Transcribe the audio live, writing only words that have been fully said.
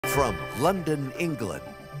From London, England,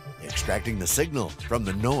 extracting the signal from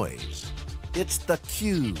the noise, it's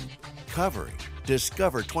theCUBE, covering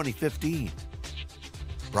Discover 2015.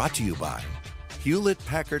 Brought to you by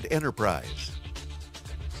Hewlett-Packard Enterprise.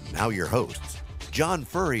 Now your hosts, John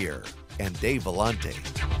Furrier and Dave Vellante.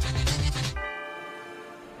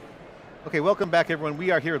 Okay, welcome back everyone.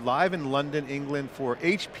 We are here live in London, England for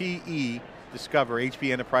HPE Discover,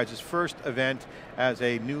 HPE Enterprise's first event as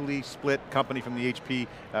a newly split company from the HP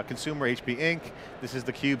consumer, HP Inc. This is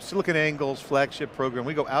theCUBE, SiliconANGLE's flagship program.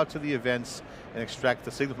 We go out to the events and extract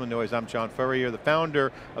the signal from the noise. I'm John Furrier, the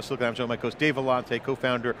founder of Silicon. I'm joined by my co-host Dave Vellante,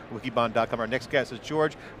 co-founder of Wikibon.com. Our next guest is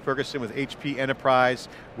George Ferguson with HP Enterprise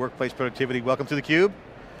Workplace Productivity. Welcome to theCUBE.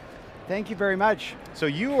 Thank you very much. So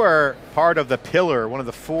you are part of the pillar, one of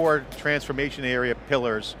the 4 transformation area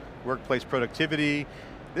pillars, workplace productivity.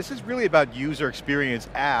 This is really about user experience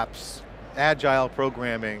apps, agile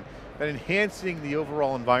programming, and enhancing the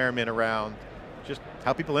overall environment around just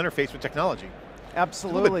how people interface with technology.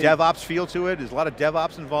 Absolutely. There's a bit of DevOps feel to it. There's a lot of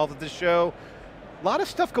DevOps involved at this show. A lot of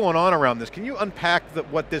stuff going on around this. Can you unpack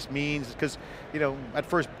what this means? Because, you know, at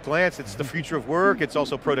first glance, it's the future of work, it's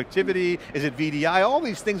also productivity, is it VDI? All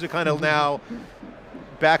these things are kind of now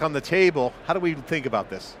back on the table. How do we think about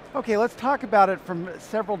this? Okay, let's talk about it from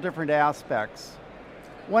several different aspects.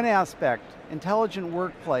 One aspect, intelligent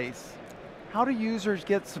workplace. How do users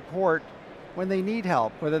get support when they need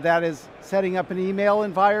help? Whether that is setting up an email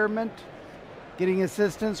environment, getting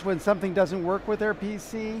assistance when something doesn't work with their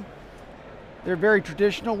PC. There are very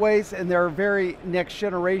traditional ways and there are very next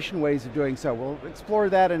generation ways of doing so. We'll explore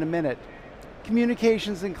that in a minute.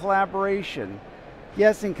 Communications and collaboration.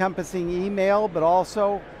 Yes, encompassing email, but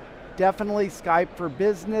also definitely Skype for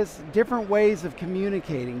business, different ways of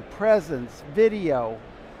communicating, presence, video,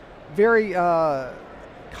 very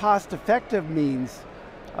cost-effective means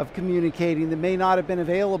of communicating that may not have been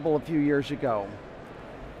available a few years ago.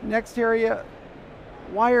 Next area,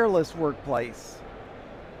 wireless workplace.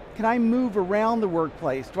 Can I move around the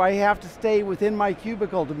workplace? Do I have to stay within my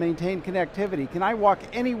cubicle to maintain connectivity? Can I walk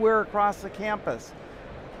anywhere across the campus?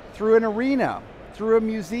 Through an arena, through a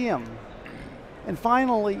museum? And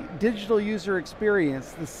finally, digital user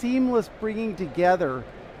experience, the seamless bringing together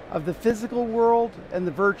of the physical world and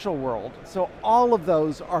the virtual world. So all of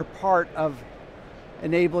those are part of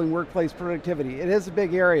enabling workplace productivity. It is a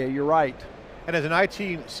big area, you're right. And as an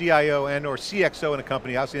IT CIO and or CXO in a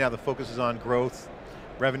company, obviously now the focus is on growth,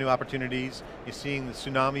 revenue opportunities. You're seeing the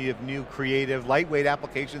tsunami of new creative, lightweight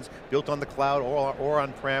applications built on the cloud or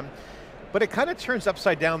on-prem. But it kind of turns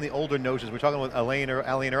upside down the older notions. We're talking with Elaine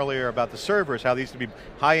earlier about the servers, how these used to be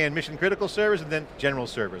high-end mission critical servers and then general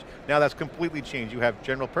servers. Now that's completely changed. You have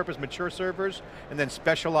general purpose mature servers and then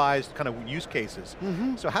specialized kind of use cases.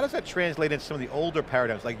 So how does that translate into some of the older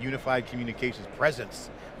paradigms like unified communications, presence?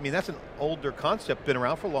 I mean, that's an older concept, been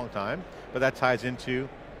around for a long time, but that ties into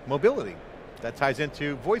mobility. That ties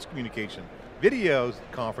into voice communication, video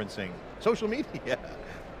conferencing, social media,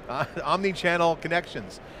 omni-channel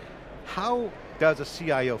connections. How does a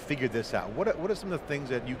CIO figure this out? What are some of the things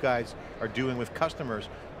that you guys are doing with customers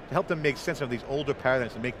to help them make sense of these older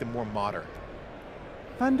paradigms and make them more modern?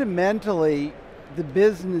 Fundamentally, the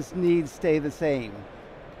business needs stay the same.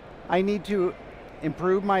 I need to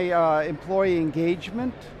improve my employee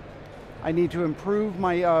engagement. I need to improve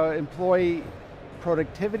my employee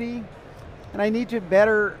productivity. And I need to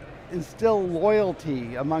better instill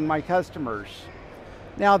loyalty among my customers.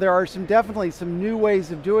 Now there are definitely some new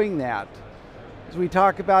ways of doing that. As we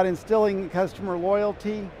talk about instilling customer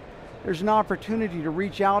loyalty, there's an opportunity to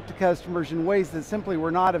reach out to customers in ways that simply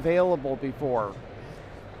were not available before.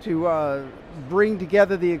 To bring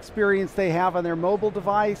together the experience they have on their mobile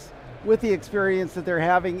device with the experience that they're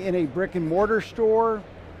having in a brick and mortar store,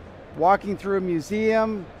 walking through a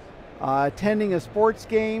museum, attending a sports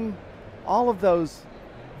game. All of those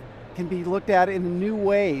can be looked at in new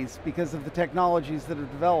ways because of the technologies that have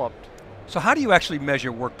developed. So how do you actually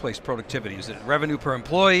measure workplace productivity? Is it revenue per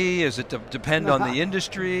employee? Is it depend on the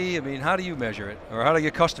industry? I mean, how do you measure it? Or how do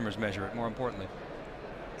your customers measure it, more importantly?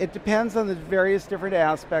 It depends on the various different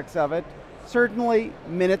aspects of it. Certainly,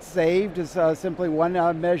 minutes saved is simply one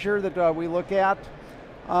measure that we look at.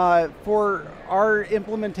 For our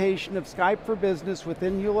implementation of Skype for Business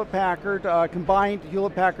within Hewlett-Packard, combined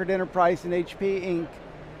Hewlett-Packard Enterprise and HP Inc.,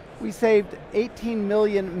 we saved 18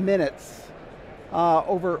 million minutes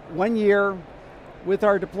over 1 year with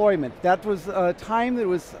our deployment. That was time that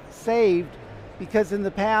was saved because in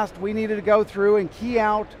the past we needed to go through and key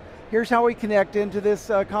out, here's how we connect into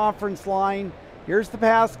this conference line, here's the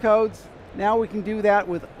passcodes. Now we can do that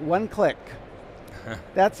with one click.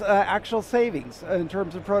 That's actual savings in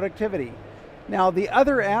terms of productivity. Now the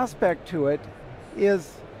other aspect to it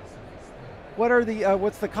is,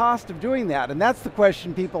 what's the cost of doing that? And that's the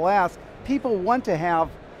question people ask. People want to have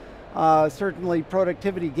certainly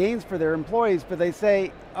productivity gains for their employees, but they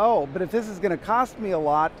say, oh, but if this is going to cost me a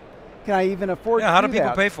lot, can I even afford to do that? How do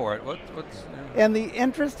people pay for it? And the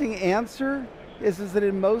interesting answer is that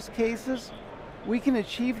in most cases, we can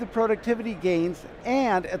achieve the productivity gains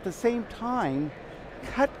and at the same time,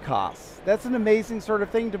 cut costs. That's an amazing sort of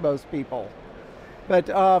thing to most people. But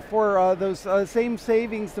for those same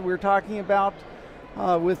savings that we were talking about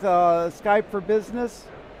with Skype for Business,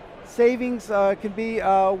 savings can be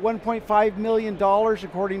 $1.5 million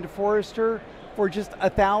according to Forrester for just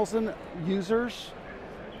 1,000 users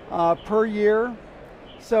per year.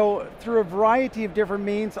 So through a variety of different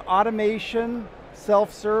means, automation,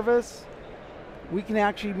 self-service, we can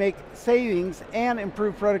actually make savings and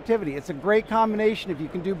improve productivity. It's a great combination if you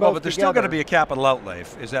can do both together. But there's still got to be a capital outlay.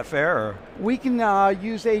 Is that fair? Or? We can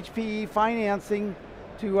use HPE financing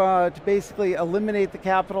to basically eliminate the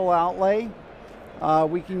capital outlay.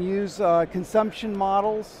 We can use consumption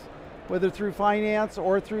models, whether through finance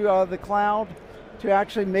or through the cloud, to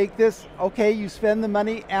actually make this, okay, you spend the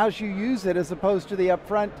money as you use it as opposed to the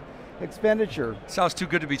upfront expenditure. Sounds too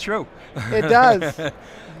good to be true. It does.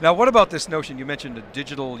 Now what about this notion, you mentioned a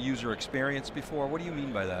digital user experience before, what do you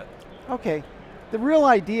mean by that? Okay, the real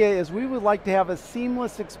idea is we would like to have a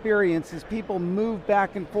seamless experience as people move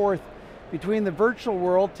back and forth between the virtual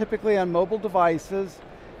world, typically on mobile devices,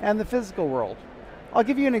 and the physical world. I'll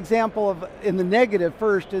give you an example of in the negative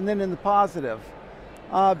first and then in the positive.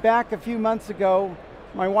 Back a few months ago,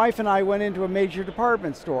 my wife and I went into a major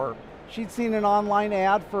department store. She'd seen an online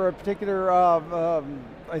ad for a particular,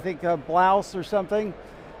 I think a blouse or something,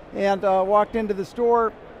 and walked into the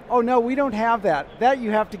store. Oh no, we don't have that. That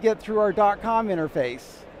you have to get through our .com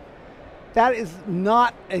interface. That is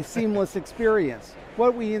not a seamless experience.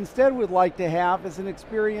 What we instead would like to have is an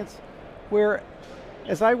experience where,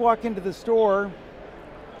 as I walk into the store,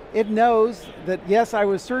 it knows that yes, I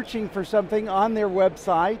was searching for something on their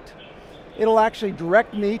website. It'll actually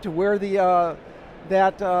direct me to where the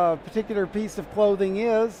that particular piece of clothing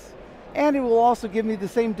is, and it will also give me the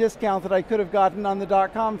same discount that I could have gotten on the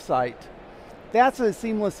 .com site. That's a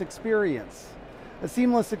seamless experience. A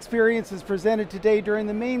seamless experience is presented today during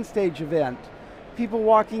the main stage event. People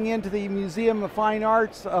walking into the Museum of Fine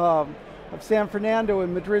Arts of San Fernando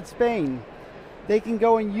in Madrid, Spain. They can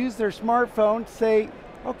go and use their smartphone to say,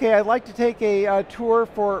 okay, I'd like to take a tour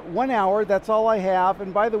for 1 hour, that's all I have,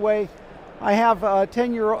 and by the way, I have a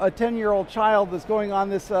 10-year-old child that's going on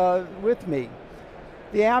this with me.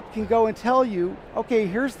 The app can go and tell you, okay,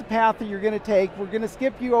 here's the path that you're going to take, we're going to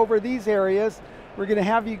skip you over these areas, we're going to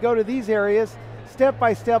have you go to these areas, step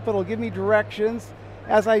by step it'll give me directions.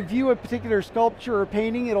 As I view a particular sculpture or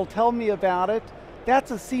painting, it'll tell me about it.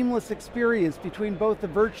 That's a seamless experience between both the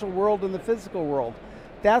virtual world and the physical world.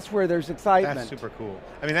 That's where there's excitement. That's super cool.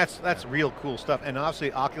 I mean, that's real cool stuff. And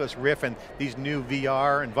obviously Oculus Rift and these new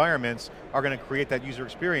VR environments are going to create that user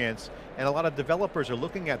experience. And a lot of developers are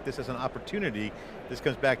looking at this as an opportunity. This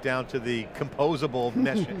comes back down to the composable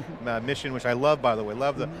mission, which I love, by the way.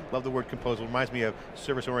 Love the word composable. Reminds me of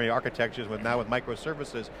service-oriented architectures, now with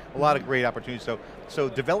microservices. A lot of great opportunities. So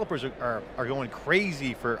developers are going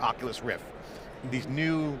crazy for Oculus Rift. These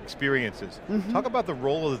new experiences. Talk about the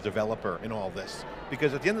role of the developer in all this.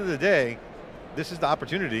 Because at the end of the day, this is the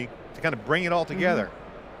opportunity to kind of bring it all together.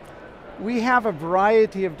 We have a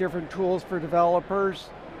variety of different tools for developers,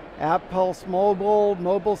 AppPulse Mobile,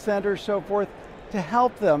 Mobile Center, so forth, to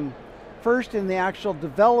help them first in the actual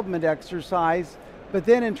development exercise, but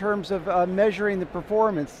then in terms of measuring the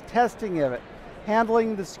performance, testing of it,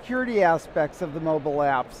 handling the security aspects of the mobile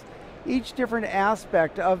apps. Each different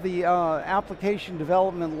aspect of the application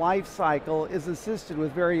development life cycle is assisted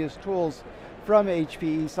with various tools from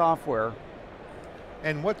HPE software.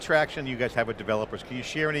 And what traction do you guys have with developers? Can you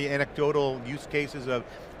share any anecdotal use cases of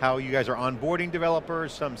how you guys are onboarding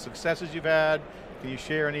developers, some successes you've had? Can you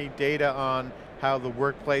share any data on how the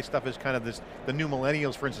workplace stuff is kind of this, the new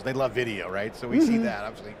millennials, for instance, they love video, right? So we see that,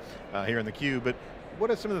 obviously, here in theCUBE, but what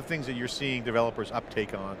are some of the things that you're seeing developers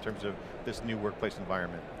uptake on in terms of this new workplace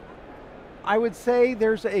environment? I would say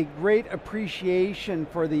there's a great appreciation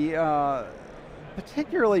for the,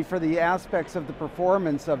 particularly for the aspects of the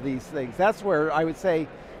performance of these things. That's where I would say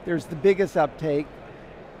there's the biggest uptake.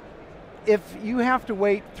 If you have to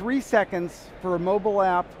wait 3 seconds for a mobile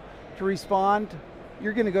app to respond,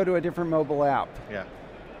 you're going to go to a different mobile app. Yeah.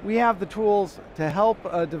 We have the tools to help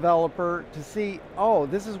a developer to see, oh,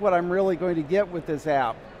 this is what I'm really going to get with this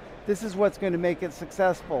app. This is what's going to make it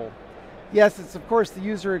successful. Yes, it's of course the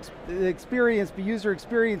user experience, but user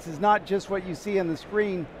experience is not just what you see on the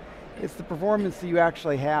screen, it's the performance that you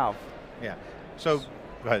actually have. Yeah, so,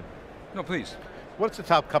 go ahead. No, please. What's the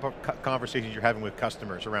top couple conversations you're having with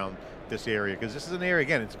customers around this area? Because this is an area,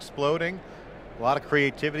 again, it's exploding, a lot of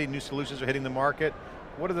creativity, new solutions are hitting the market.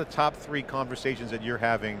 What are the top 3 conversations that you're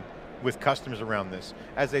having with customers around this?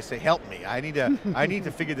 As they say, help me, I need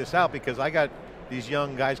to figure this out because I got these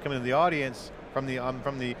young guys coming into the audience from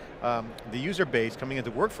the user base coming in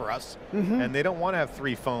to work for us, and they don't want to have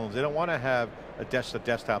 3 phones, they don't want to have a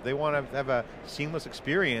desktop, they want to have a seamless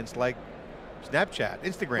experience like Snapchat,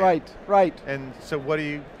 Instagram. Right, right. And so what do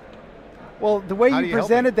you... Well, the way you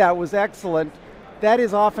presented that was excellent. That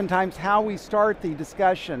is oftentimes how we start the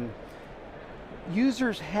discussion.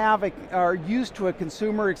 Users are used to a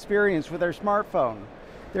consumer experience with their smartphone.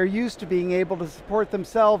 They're used to being able to support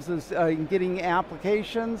themselves in getting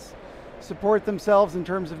applications, support themselves in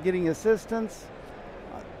terms of getting assistance.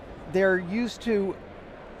 They're used to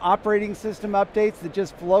operating system updates that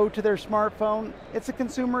just flow to their smartphone. It's a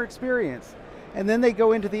consumer experience. And then they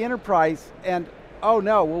go into the enterprise and, oh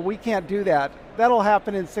no, well we can't do that. That'll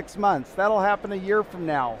happen in 6 months. That'll happen a year from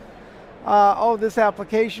now. Oh, this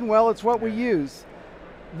application, well, it's what we use.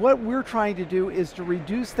 What we're trying to do is to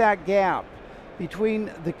reduce that gap between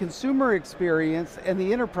the consumer experience and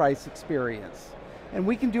the enterprise experience. And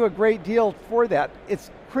we can do a great deal for that.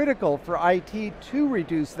 It's critical for IT to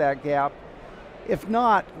reduce that gap. If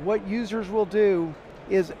not, what users will do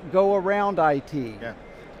is go around IT. Yeah.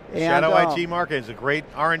 Shadow IT market is a great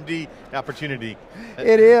R&D opportunity.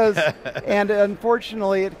 It is, and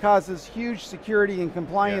unfortunately it causes huge security and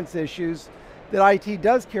compliance issues that IT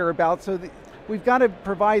does care about, so we've got to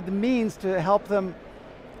provide the means to help them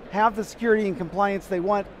have the security and compliance they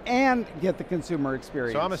want and get the consumer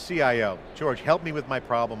experience. So I'm a CIO. George, help me with my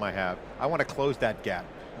problem I have. I want to close that gap.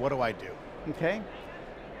 What do I do? Okay.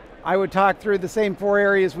 I would talk through the same 4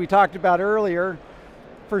 areas we talked about earlier.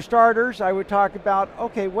 For starters, I would talk about,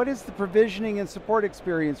 okay, what is the provisioning and support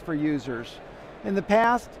experience for users? In the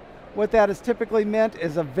past, what that has typically meant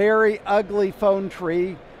is a very ugly phone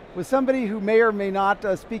tree with somebody who may or may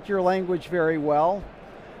not speak your language very well.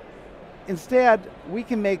 Instead, we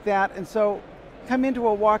can make that, and so come into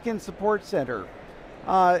a walk-in support center.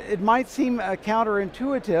 It might seem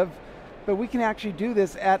counterintuitive, but we can actually do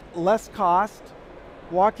this at less cost.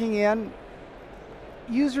 Walking in,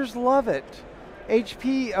 users love it.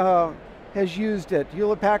 HP has used it.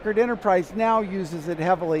 Hewlett-Packard Enterprise now uses it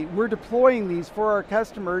heavily. We're deploying these for our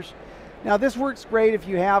customers. Now this works great if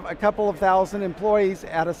you have a couple of thousand employees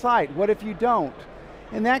at a site. What if you don't?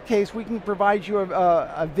 In that case, we can provide you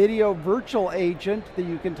a video virtual agent that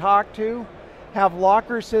you can talk to, have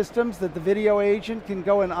locker systems that the video agent can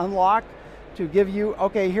go and unlock to give you,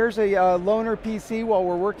 okay, here's a loaner PC while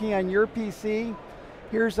we're working on your PC.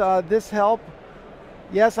 Here's this help.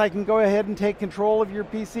 Yes, I can go ahead and take control of your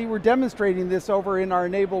PC. We're demonstrating this over in our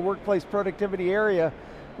Enable Workplace Productivity area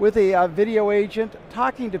with a video agent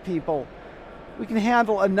talking to people. We can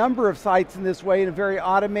handle a number of sites in this way in a very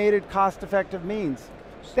automated, cost-effective means.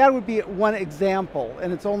 That would be one example,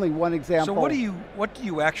 and it's only one example. So what do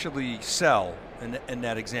you actually sell in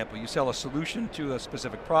that example? You sell a solution to a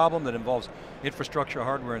specific problem that involves infrastructure,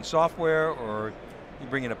 hardware, and software, or you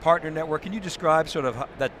bring in a partner network. Can you describe sort of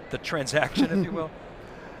the transaction, if you will?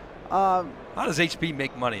 How does HP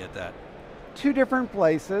make money at that? 2 different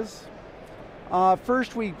places.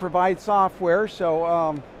 First, we provide software,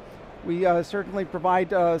 so we certainly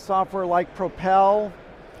provide software like Propel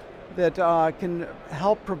that can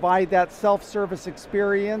help provide that self-service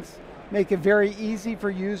experience, make it very easy for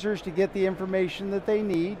users to get the information that they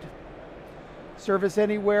need. Service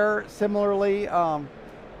Anywhere, similarly, you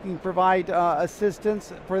can provide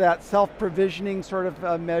assistance for that self-provisioning sort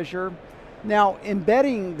of measure. Now,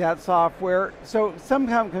 embedding that software, so some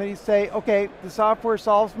companies say, okay, the software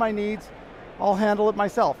solves my needs, I'll handle it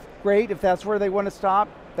myself. Great, if that's where they want to stop,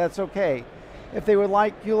 that's okay. If they would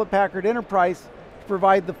like Hewlett-Packard Enterprise to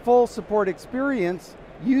provide the full support experience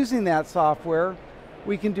using that software,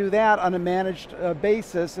 we can do that on a managed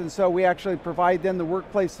basis, and so we actually provide them the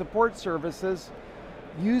workplace support services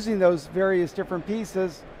using those various different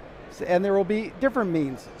pieces. And there will be different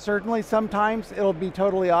means. Certainly sometimes it'll be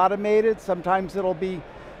totally automated, sometimes it'll be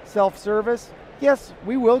self-service. Yes,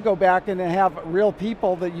 we will go back and have real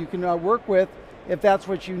people that you can work with if that's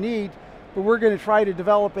what you need, but we're going to try to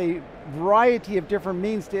develop a variety of different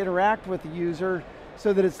means to interact with the user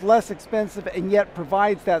so that it's less expensive and yet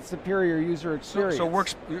provides that superior user experience. So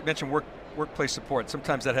you mentioned workplace support.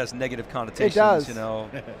 Sometimes that has negative connotations. It does. You know,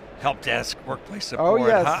 help desk, workplace support. Oh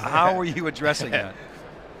yes. How are you addressing that?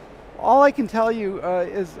 All I can tell you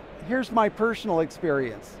is, here's my personal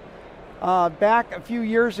experience. Back a few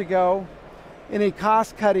years ago, in a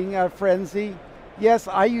cost-cutting frenzy, yes,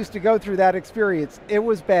 I used to go through that experience. It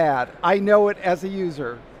was bad. I know it as a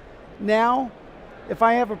user. Now, if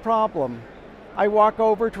I have a problem, I walk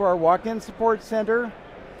over to our walk-in support center.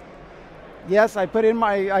 Yes, I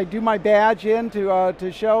do my badge in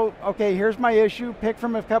to show, okay, here's my issue, pick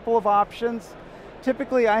from a couple of options.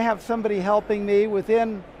 Typically, I have somebody helping me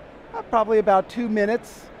within probably about 2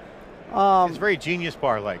 minutes. It's very Genius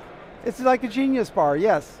Bar-like. It's like a Genius Bar,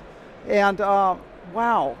 yes. And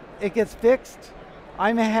wow, it gets fixed.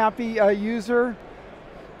 I'm a happy user.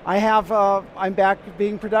 I'm back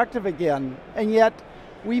being productive again. And yet,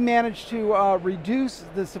 we managed to reduce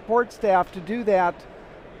the support staff to do that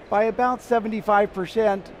by about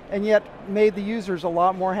 75%, and yet made the users a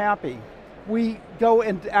lot more happy. We go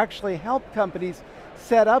and actually help companies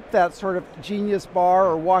set up that sort of Genius Bar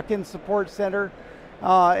or walk-in support center,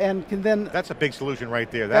 and can then... That's a big solution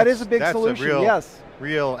right there. That is a big solution, yes.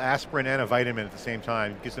 Real aspirin and a vitamin at the same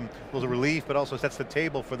time. Gives them a little relief, but also sets the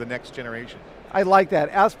table for the next generation. I like that,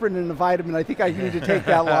 aspirin and a vitamin. I think I need to take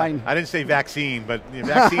that line. I didn't say vaccine, but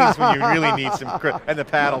vaccine's when you really need some, and the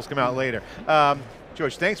paddles come out later.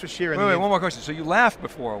 George, thanks for sharing. Wait, one more question. So you laughed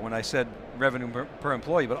before when I said revenue per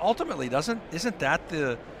employee, but ultimately isn't that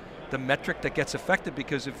the metric that gets affected?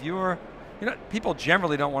 Because if people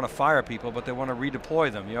generally don't want to fire people, but they want to redeploy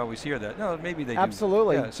them. You always hear that. No, maybe they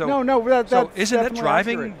Absolutely. do. Yeah, so, so isn't it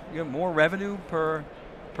driving more revenue per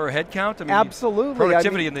head count? I mean, absolutely.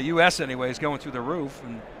 Productivity in the US anyway is going through the roof.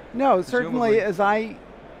 And no, certainly as I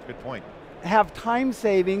good point. Have time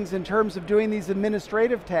savings in terms of doing these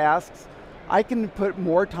administrative tasks, I can put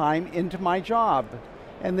more time into my job.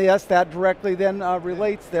 And yes, that directly then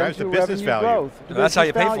relates then to revenue growth. That's how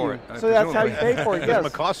you pay for it. So that's how you pay for it, yes. From a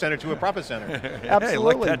cost center to a profit center.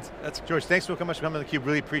 Absolutely. Hey, that's George, thanks so much for coming to theCUBE,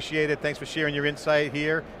 really appreciate it. Thanks for sharing your insight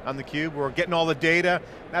here on theCUBE. We're getting all the data.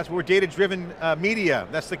 We're data-driven media.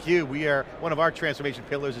 That's theCUBE. We are, one of our transformation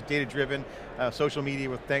pillars is data-driven social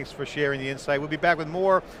media. Thanks for sharing the insight. We'll be back with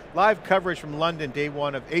more live coverage from London, day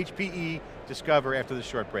one of HPE Discover after this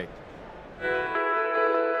short break.